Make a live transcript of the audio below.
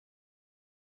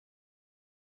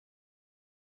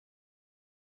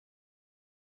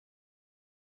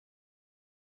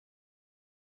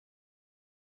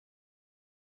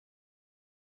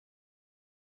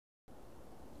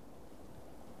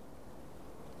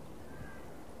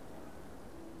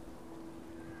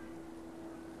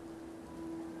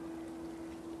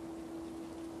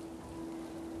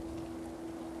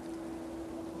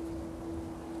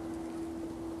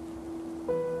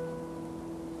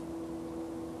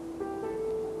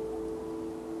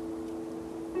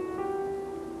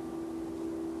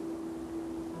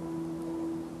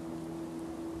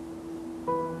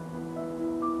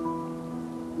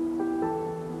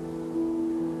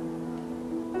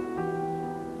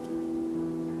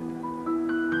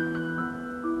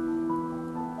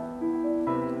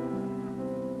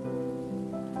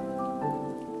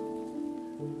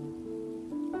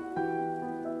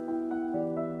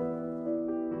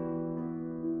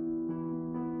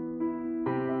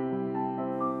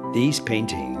These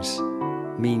paintings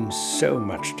mean so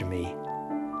much to me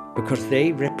because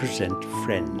they represent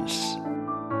friends.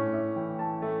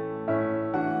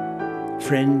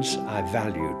 Friends I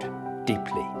valued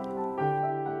deeply.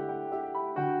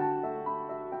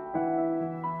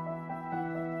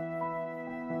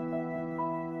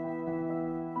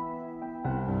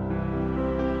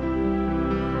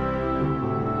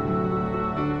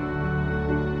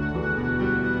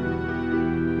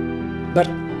 But,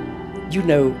 you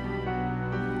know,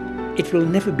 it will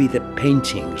never be the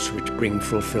paintings which bring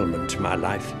fulfillment to my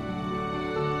life.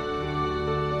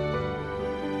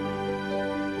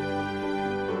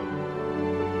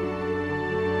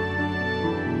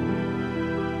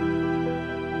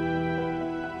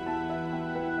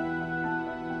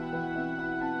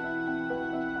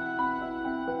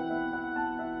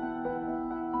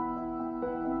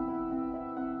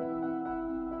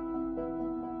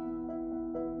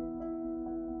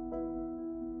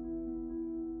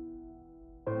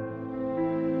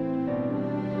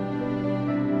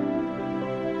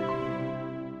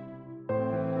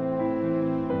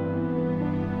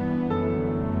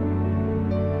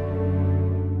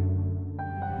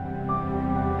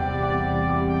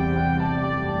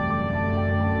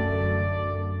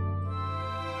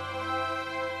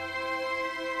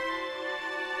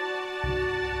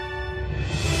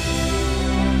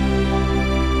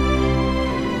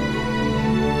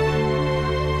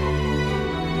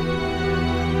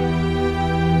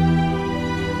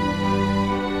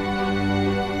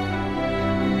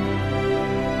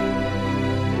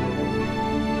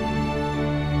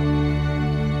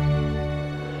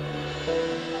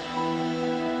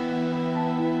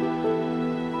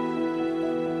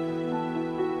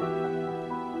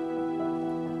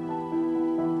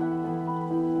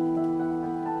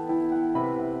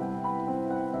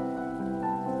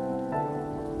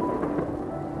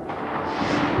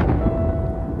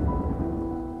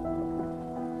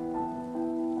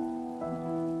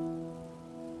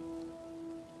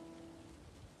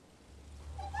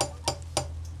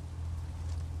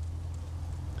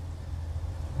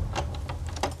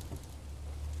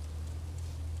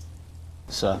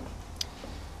 Sir,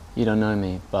 you don't know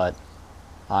me, but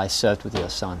I served with your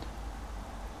son.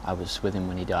 I was with him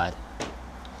when he died.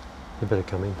 You better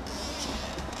come in.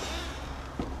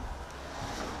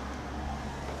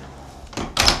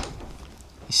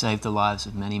 He saved the lives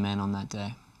of many men on that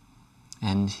day,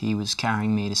 and he was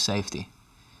carrying me to safety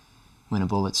when a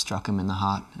bullet struck him in the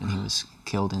heart and he was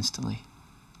killed instantly.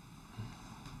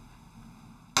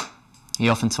 He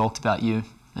often talked about you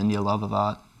and your love of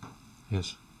art.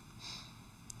 Yes.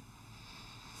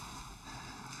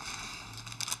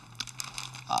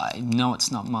 I know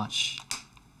it's not much.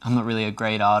 I'm not really a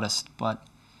great artist, but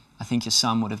I think your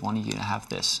son would have wanted you to have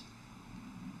this.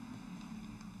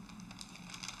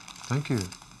 Thank you.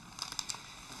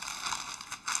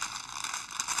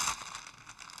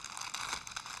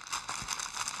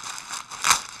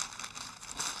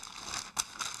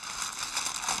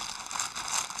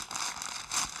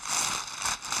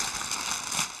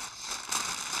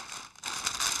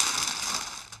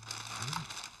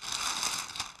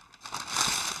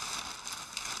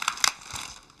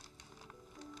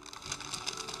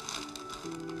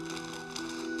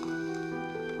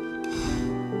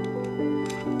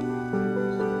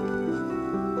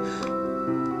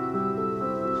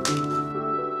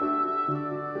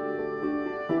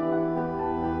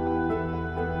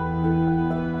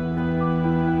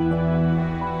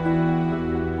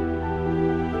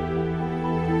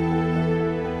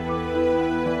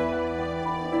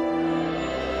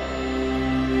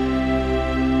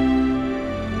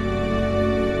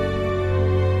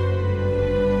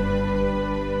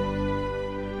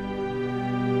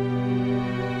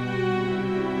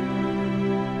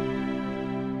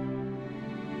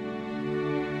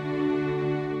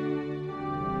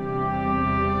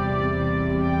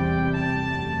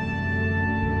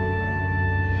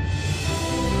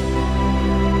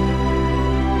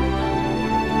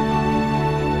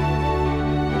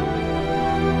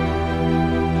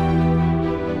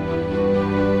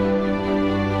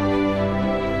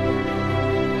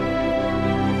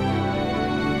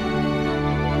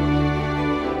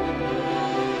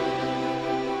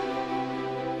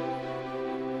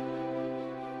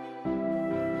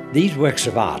 these works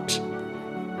of art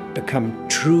become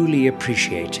truly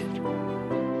appreciated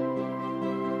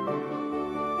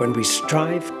when we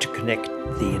strive to connect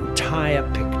the entire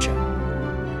picture.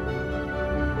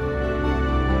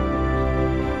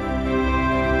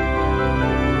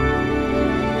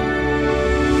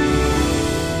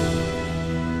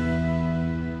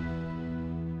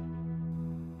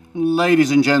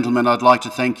 Ladies and gentlemen, I'd like to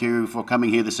thank you for coming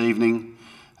here this evening.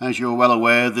 As you're well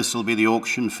aware, this will be the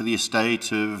auction for the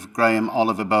estate of Graham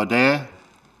Oliver Baudaire.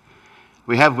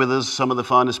 We have with us some of the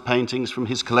finest paintings from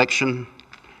his collection,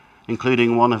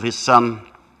 including one of his son.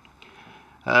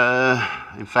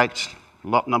 In fact,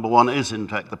 lot number one is in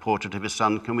fact the portrait of his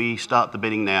son. Can we start the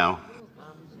bidding now?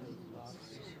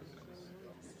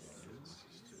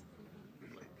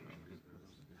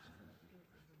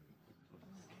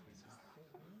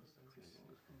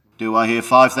 Do I hear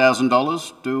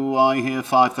 $5,000? Do I hear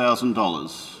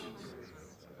 $5,000?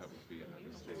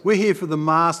 We're here for the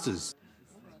masters,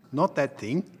 not that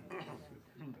thing.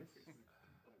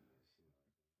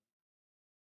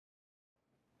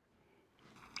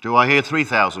 Do I hear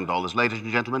 $3,000? Ladies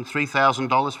and gentlemen,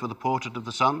 $3,000 for the portrait of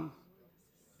the son?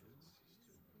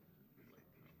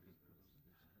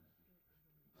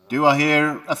 Do I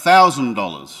hear $1,000?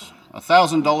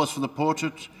 $1,000 for the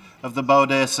portrait of the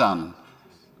Baudaire son?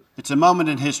 It's a moment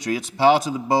in history. It's part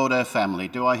of the Baudaire family.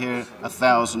 Do I hear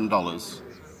 $1,000?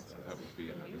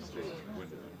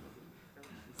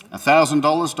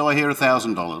 $1,000? Do I hear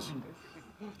 $1,000?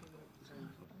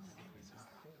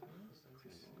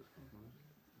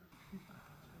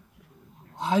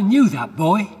 I knew that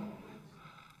boy.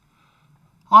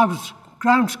 I was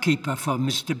groundskeeper for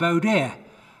Mr. Baudaire.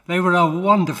 They were a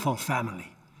wonderful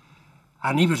family,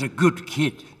 and he was a good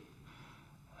kid.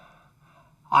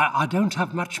 I don't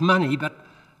have much money, but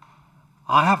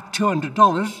I have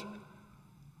 $200.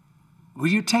 Will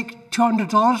you take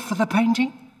 $200 for the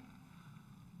painting?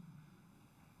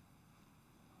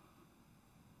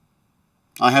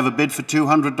 I have a bid for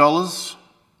 $200.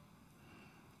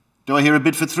 Do I hear a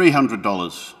bid for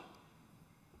 $300?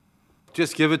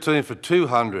 Just give it to him for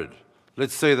 $200.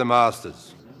 Let's see the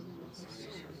masters.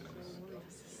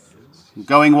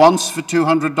 Going once for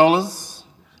 $200?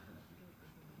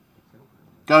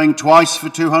 Going twice for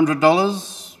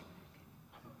 $200?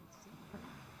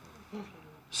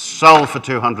 Sold for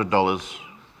 $200.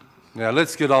 Now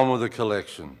let's get on with the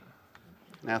collection.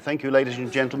 Now thank you, ladies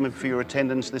and gentlemen, for your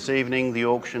attendance this evening. The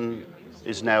auction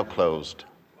is now closed.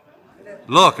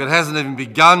 Look, it hasn't even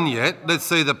begun yet. Let's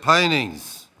see the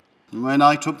paintings. When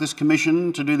I took this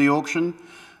commission to do the auction,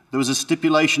 there was a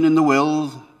stipulation in the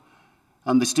will,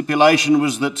 and the stipulation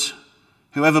was that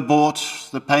whoever bought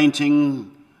the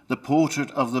painting, the portrait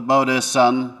of the Baudaire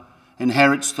son,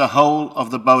 inherits the whole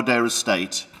of the Baudaire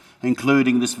estate,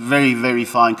 including this very, very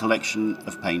fine collection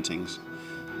of paintings.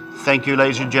 Thank you,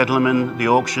 ladies and gentlemen. The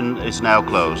auction is now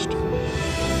closed.